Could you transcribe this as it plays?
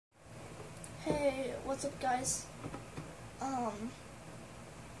Hey, what's up, guys?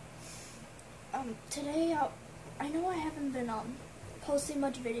 Today, I know I haven't been, posting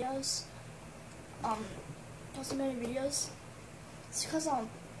much videos, posting many videos. It's because,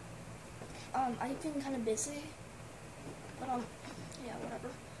 I've been kind of busy, but, yeah, whatever.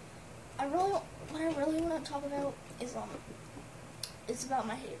 What I really want to talk about is, it's about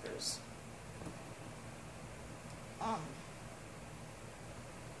my haters.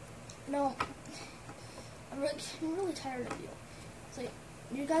 No, I'm really tired of you. It's like,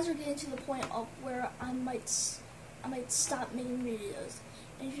 you guys are getting to the point of where I might stop making videos.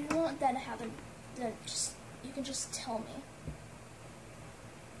 And if you don't want that to happen, then you can just tell me.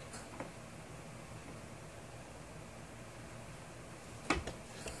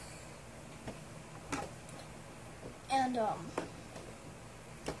 And,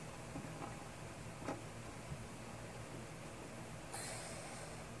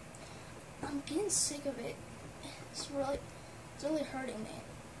 I'm getting sick of it. It's really hurting me.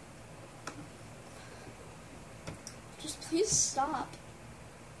 Just please stop.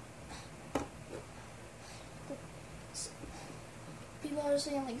 People are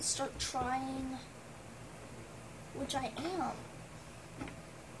saying, like, start trying, which I am. I'm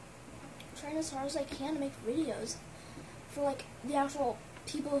trying as hard as I can to make videos for, like, the actual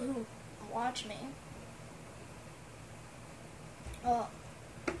people who watch me.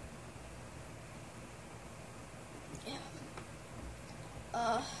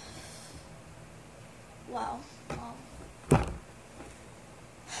 Wow.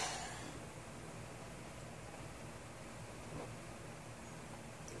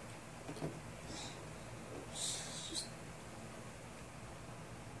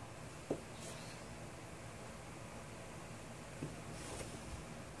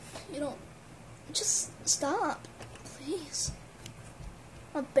 Just stop, please.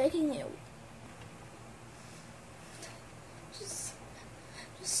 I'm begging you. Just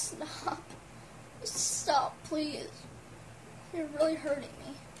stop. Just stop, please. You're really hurting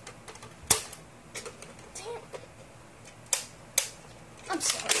me. Damn. I'm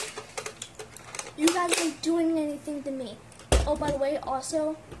sorry. You guys aren't doing anything to me. Oh, by the way,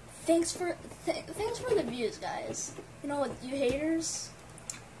 also, thanks for the views, guys. You know what, you haters?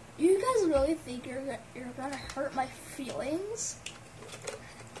 You guys really think you're gonna hurt my feelings?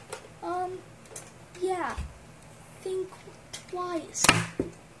 Yeah. Think twice.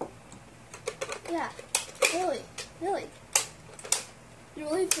 Yeah. Really. You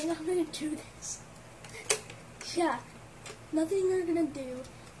really think I'm gonna do this? Yeah. Nothing you're gonna do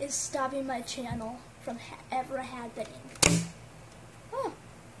is stopping my channel from ever happening. Oh,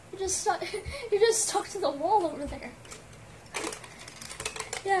 you just stuck to the wall over there.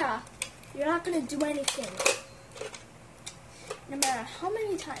 Yeah, you're not gonna do anything. No matter how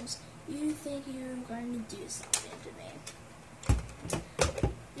many times you think you're going to do something to me.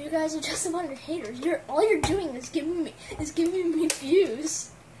 You guys are just a bunch of haters. All you're doing is giving me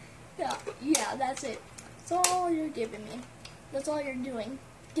views. Yeah, that's it. That's all you're giving me. That's all you're doing.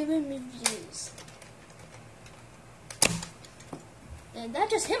 Giving me views. And that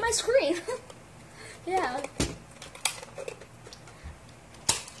just hit my screen. Yeah.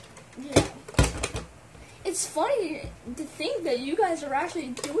 Yeah. It's funny to think that you guys are actually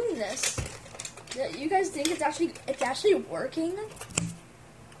doing this. That you guys think it's actually working.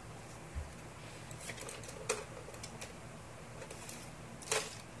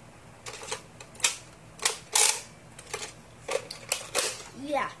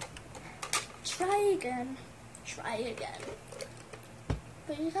 Yeah. Try again.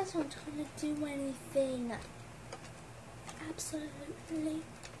 But you guys aren't going to do anything. Absolutely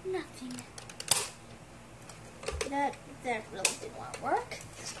nothing. That really didn't want to work.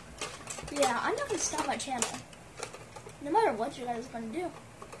 Yeah, I'm not gonna stop my channel. No matter what you guys are gonna do.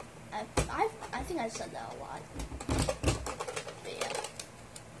 I think I said that a lot. But yeah.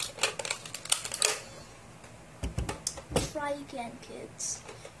 Try again, kids.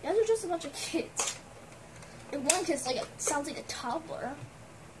 You guys are just a bunch of kids. And one kid's sounds like a toddler.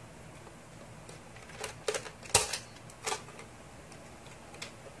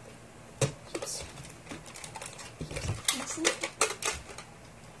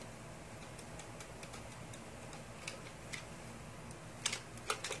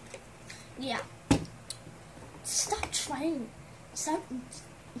 Yeah. Stop trying. Stop.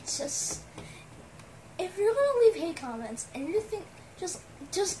 Just. If you're gonna leave hate comments and you think, just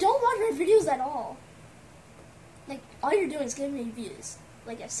don't watch my videos at all. Like, all you're doing is giving me views.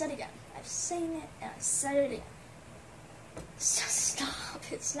 Like I said again. I've said it and I said it again. Just stop.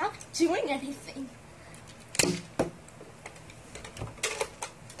 It's not doing anything.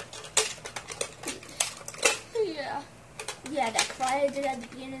 cry I did at the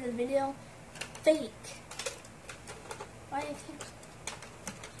beginning of the video, fake. Why I think?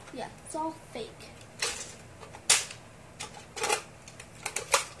 Yeah, it's all fake.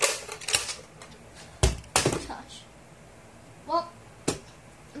 Gosh. Well,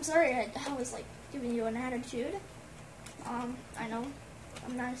 I'm sorry I was like giving you an attitude. I know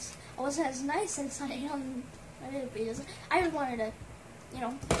I'm nice. I wasn't as nice as I am my other videos. I just wanted to, you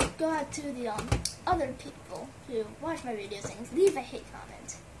know, go out to the other people who watch my videos and leave a hate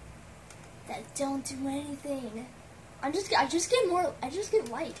comment that don't do anything. I just get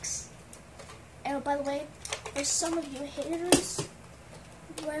likes. And by the way, for some of you haters,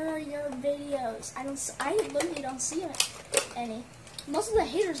 where are your videos? I literally don't see any. Most of the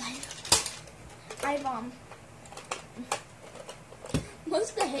haters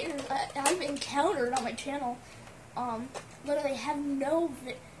most of the haters I've encountered on my channel, literally have no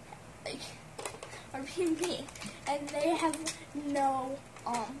are being me, and they have no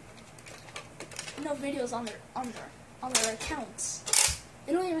videos on their accounts.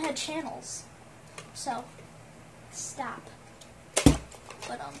 They don't even have channels. So stop.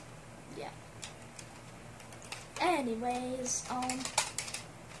 But yeah. Anyways, I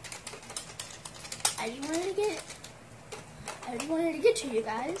just wanted to get to you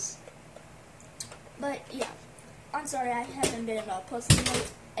guys. But yeah, I'm sorry I haven't been posting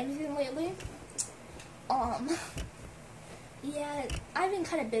anything lately. Yeah, I've been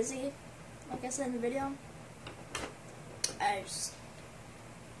kind of busy, like I said in the video. I've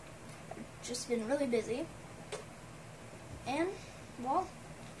just been really busy, and well,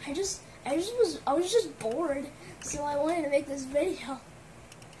 I was just bored, so I wanted to make this video.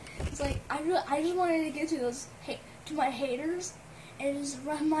 It's like I just wanted to get to to my haters and just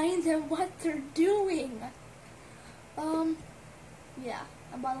remind them what they're doing. Yeah,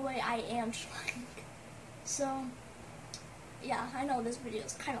 and by the way, I am trying. So yeah, I know this video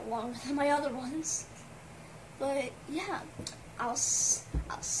is kind of longer than my other ones, but yeah, I'll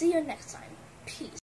see you next time. Peace.